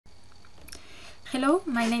Hello,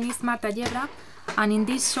 my name is Marta Yebra, and in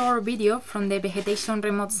this short video from the Vegetation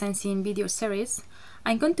Remote Sensing video series,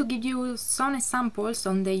 I'm going to give you some examples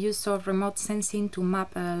on the use of remote sensing to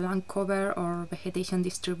map land cover or vegetation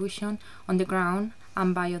distribution on the ground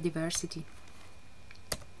and biodiversity.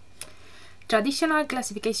 Traditional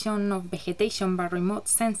classification of vegetation by remote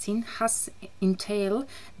sensing has entailed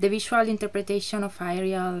the visual interpretation of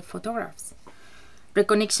aerial photographs.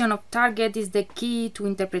 Recognition of target is the key to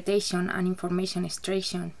interpretation and information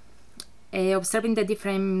extraction. Observing the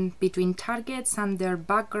difference between targets and their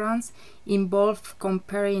backgrounds involves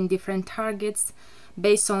comparing different targets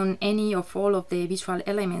based on any of all of the visual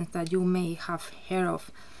elements that you may have heard of.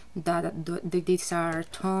 These are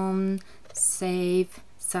tone, shape,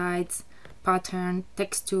 size, pattern,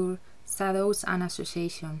 texture, shadows, and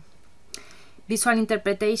association. Visual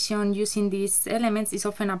interpretation using these elements is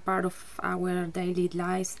often a part of our daily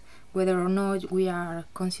lives, whether or not we are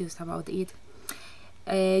conscious about it.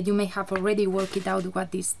 You may have already worked it out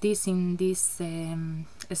what is this in this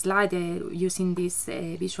slide using these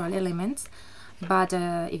visual elements, but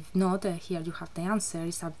if not, here you have the answer.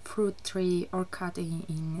 It's a fruit tree orchard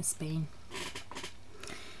in Spain.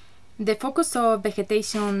 The focus of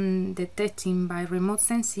vegetation detecting by remote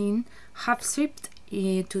sensing have shifted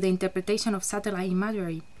to the interpretation of satellite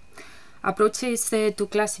imagery. Approaches to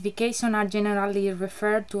classification are generally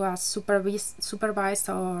referred to as supervised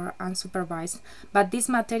or unsupervised, but this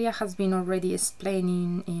material has been already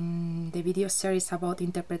explained in the video series about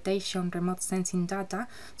interpretation remote sensing data,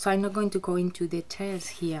 so I'm not going to go into details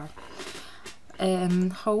here.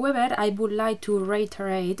 However, I would like to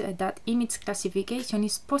reiterate that image classification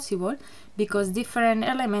is possible because different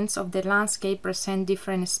elements of the landscape present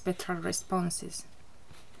different spectral responses.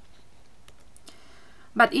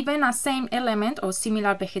 But even a same element or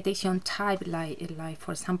similar vegetation type, like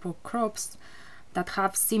for example crops, that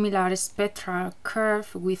have similar spectral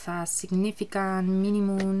curve with a significant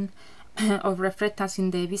minimum of reflectance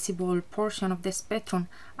in the visible portion of the spectrum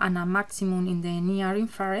and a maximum in the near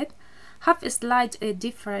infrared, have slight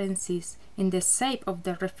differences in the shape of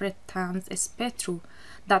the reflectance spectrum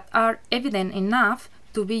that are evident enough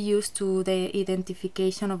to be used to the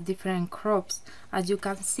identification of different crops, as you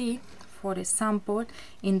can see, for example,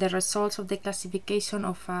 in the results of the classification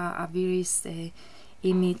of a various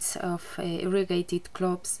image of irrigated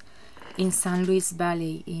crops in San Luis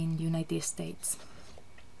Valley in the United States.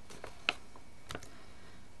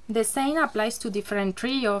 The same applies to different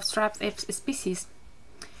tree or shrub species.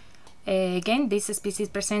 Again, these species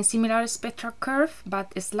present similar spectral curve,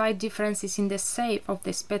 but slight differences in the shape of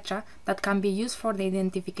the spectra that can be used for the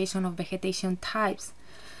identification of vegetation types.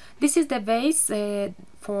 This is the base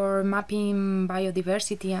for mapping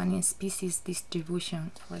biodiversity and species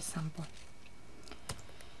distribution, for example.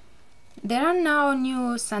 There are now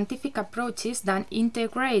new scientific approaches that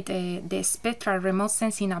integrate the spectral remote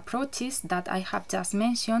sensing approaches that I have just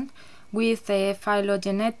mentioned with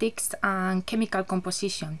phylogenetics and chemical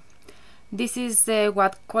composition. This is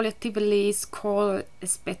what collectively is called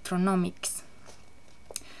spectronomics.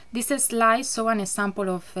 This slide shows an example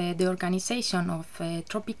of the organization of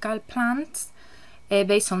tropical plants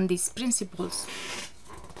based on these principles.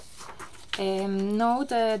 Note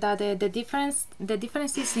that the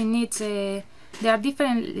differences in it, there are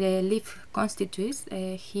different leaf constituents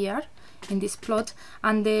here in this plot,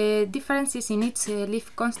 and the differences in each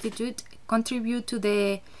leaf constituent contribute to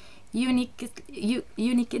the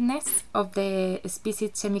uniqueness of the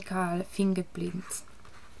species chemical fingerprints.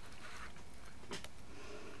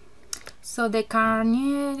 So the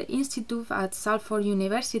Carnegie Institute at Salford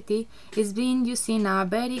University is being using a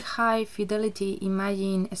very high fidelity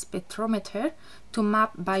imaging spectrometer to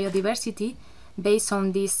map biodiversity based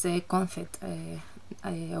on this concept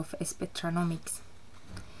of spectranomics.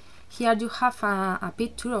 Here you have a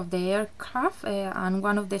picture of the aircraft and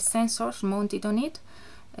one of the sensors mounted on it,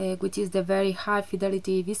 which is the very high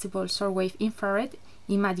fidelity visible shortwave infrared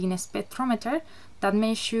imaging spectrometer that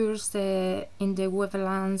measures in the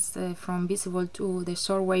wavelengths from visible to the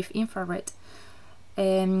shortwave infrared,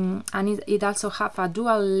 and it also has a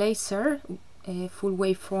dual laser full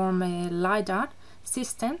waveform LiDAR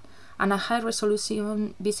system and a high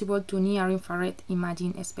resolution visible to near infrared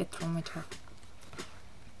imaging spectrometer.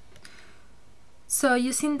 So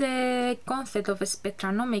using the concept of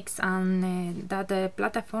spectranomics and that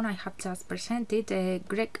platform I have just presented,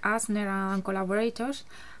 Greg Asner and collaborators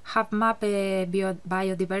have mapped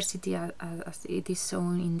biodiversity as it is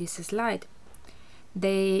shown in this slide.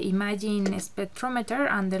 The imaging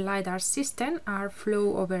spectrometer and the LiDAR system are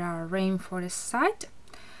flown over a rainforest site.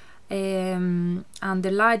 and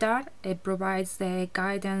the LiDAR provides the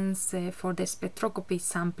guidance for the spectroscopy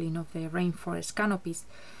sampling of the rainforest canopies,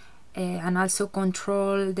 and also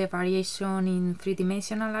control the variation in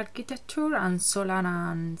three-dimensional architecture and solar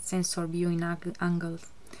and sensor viewing angles.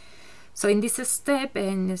 So in this step,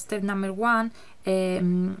 in step number 1,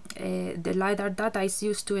 the LiDAR data is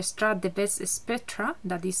used to extract the best spectra,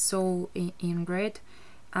 that is so in red,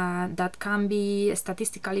 that can be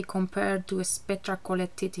statistically compared to spectra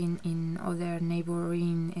collected in other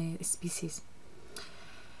neighboring species.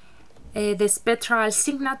 The spectral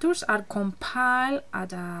signatures are compiled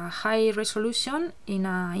at a high resolution in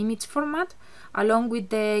an image format, along with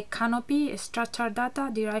the canopy structure data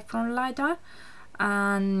derived from LiDAR,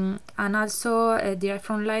 and also derived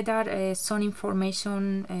from LiDAR some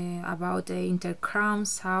information about the intercrown,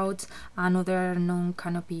 south, and other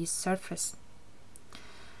non-canopy surface.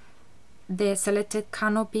 The selected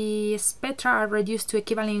canopy spectra are reduced to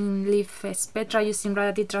equivalent leaf spectra using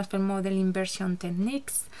radiative transfer model inversion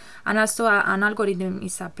techniques, and also an algorithm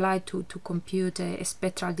is applied to compute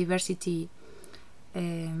spectral diversity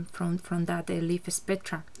from that leaf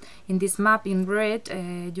spectra. In this map in red,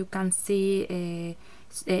 you can see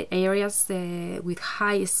areas with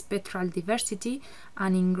high spectral diversity,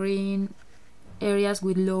 and in green, areas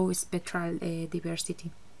with low spectral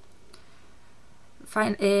diversity.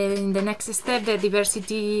 In the next step, the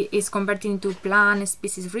diversity is converted into plant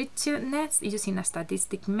species richness using a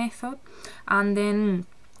statistic method, and then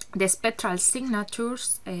the spectral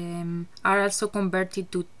signatures are also converted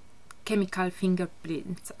to chemical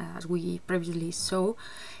fingerprints, as we previously saw,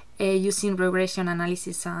 using regression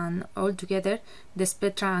analysis, and altogether the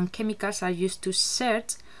spectra and chemicals are used to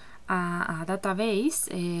search a database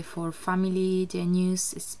for family,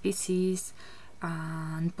 genus, species,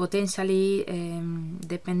 and potentially,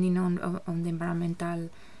 depending on the environmental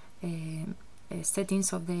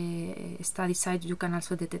settings of the study site, you can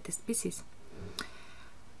also detect species.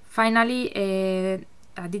 Finally,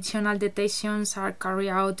 additional detections are carried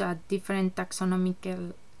out at different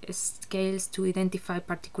taxonomical scales to identify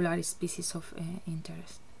particular species of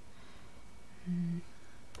interest.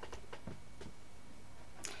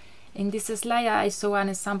 In this slide, I saw an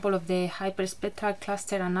example of the hyperspectral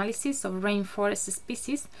cluster analysis of rainforest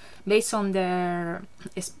species based on their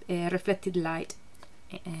reflected light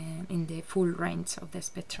in the full range of the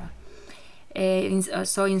spectra.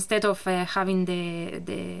 So instead of having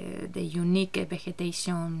the unique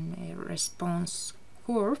vegetation response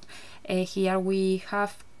curve, here we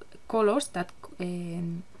have colors that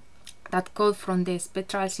code from the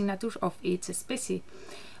spectral signatures of each species,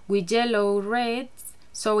 with yellow, red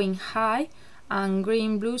showing high, and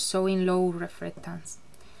green, blue showing low reflectance.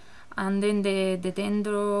 And then the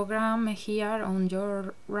dendrogram here on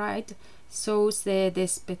your right shows the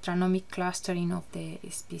spectronomic clustering of the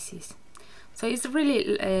species. So it's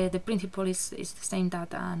really the principle is the same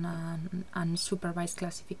that an unsupervised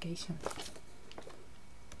classification.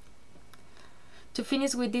 To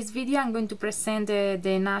finish with this video, I'm going to present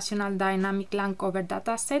the National Dynamic Land Cover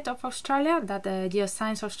Dataset of Australia that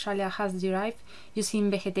Geoscience Australia has derived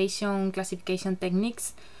using vegetation classification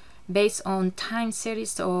techniques based on time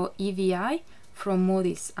series or EVI from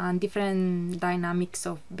Moody's and different dynamics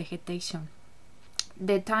of vegetation.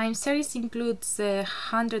 The time series includes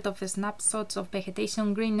hundreds of snapshots of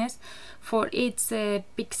vegetation greenness for each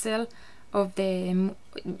pixel of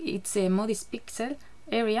its Moody's pixel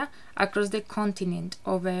area across the continent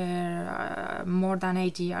over more than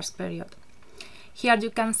 8 years period. Here you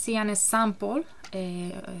can see an example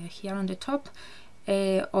here on the top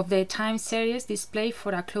of the time series displayed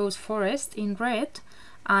for a closed forest in red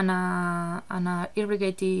and a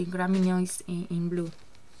irrigated gramineous in blue.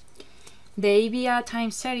 The EVA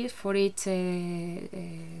time series for its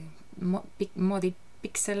Moody's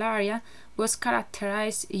pixel area was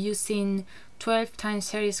characterized using 12 time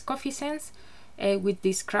series coefficients which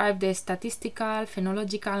describe the statistical,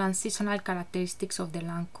 phenological, and seasonal characteristics of the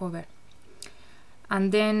land cover.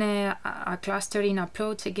 And then a clustering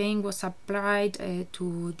approach again was applied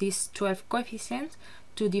to these 12 coefficients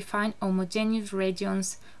to define homogeneous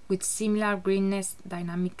regions with similar greenness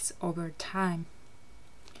dynamics over time.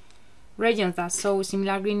 Regions that show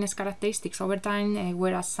similar greenness characteristics over time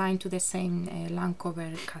were assigned to the same land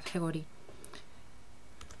cover category.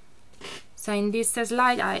 So in this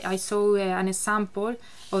slide, I saw an example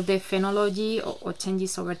of the phenology or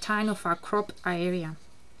changes over time of a crop area.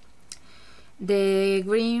 The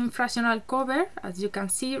green fractional cover, as you can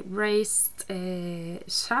see, raised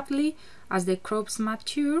sharply as the crops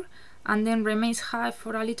mature and then remains high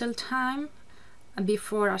for a little time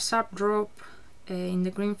before a sharp drop in the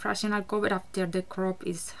green fractional cover after the crop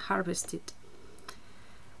is harvested.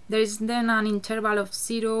 There is then an interval of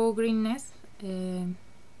 0 greenness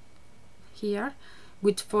here,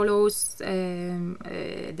 which follows the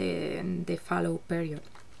fallow period.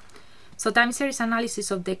 So time series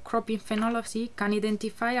analysis of the cropping phenology can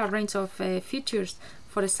identify a range of features.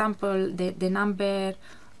 For example, the number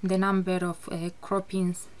of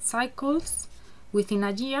cropping cycles within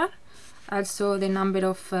a year, also the number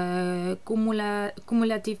of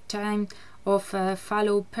cumulative time of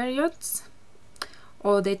fallow periods,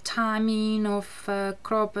 or the timing of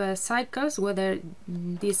crop cycles, whether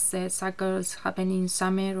these cycles happen in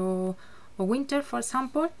summer or winter, for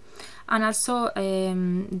example, and also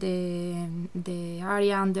the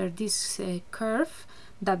area under this curve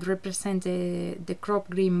that represents the crop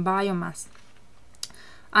green biomass.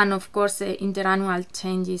 And of course, interannual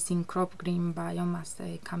changes in crop green biomass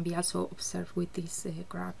can be also observed with these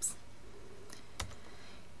graphs.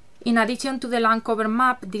 In addition to the land cover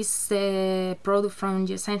map, this product from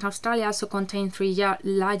Geoscience Australia also contains 3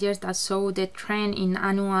 layers that show the trend in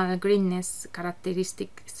annual greenness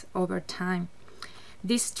characteristics over time.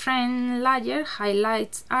 This trend layer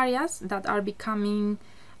highlights areas that are becoming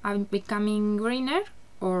greener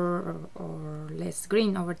or less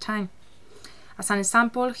green over time. As an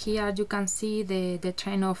example, here you can see the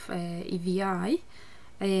trend of EVI,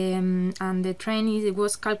 and the trend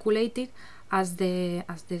was calculated as the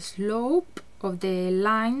slope of the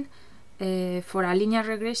line for a linear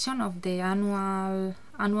regression of the annual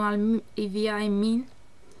EVI mean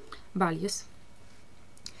values.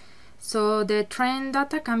 So the trend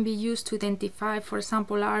data can be used to identify, for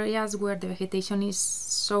example, areas where the vegetation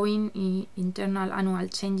is showing internal annual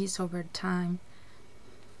changes over time.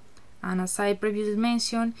 And as I previously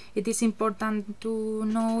mentioned, it is important to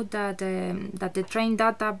know that the trend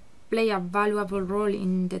data play a valuable role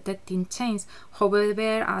in detecting change.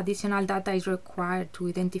 However, additional data is required to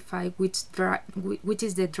identify which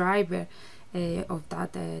is the driver of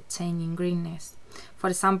that change in greenness. For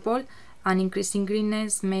example, an increase in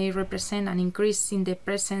greenness may represent an increase in the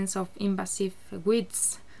presence of invasive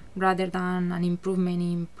weeds rather than an improvement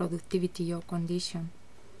in productivity or condition.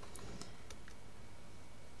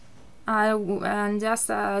 And just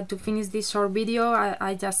to finish this short video,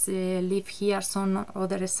 I just leave here some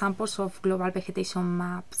other examples of global vegetation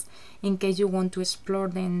maps in case you want to explore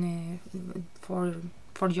them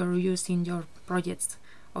for your use in your projects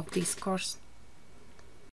of this course.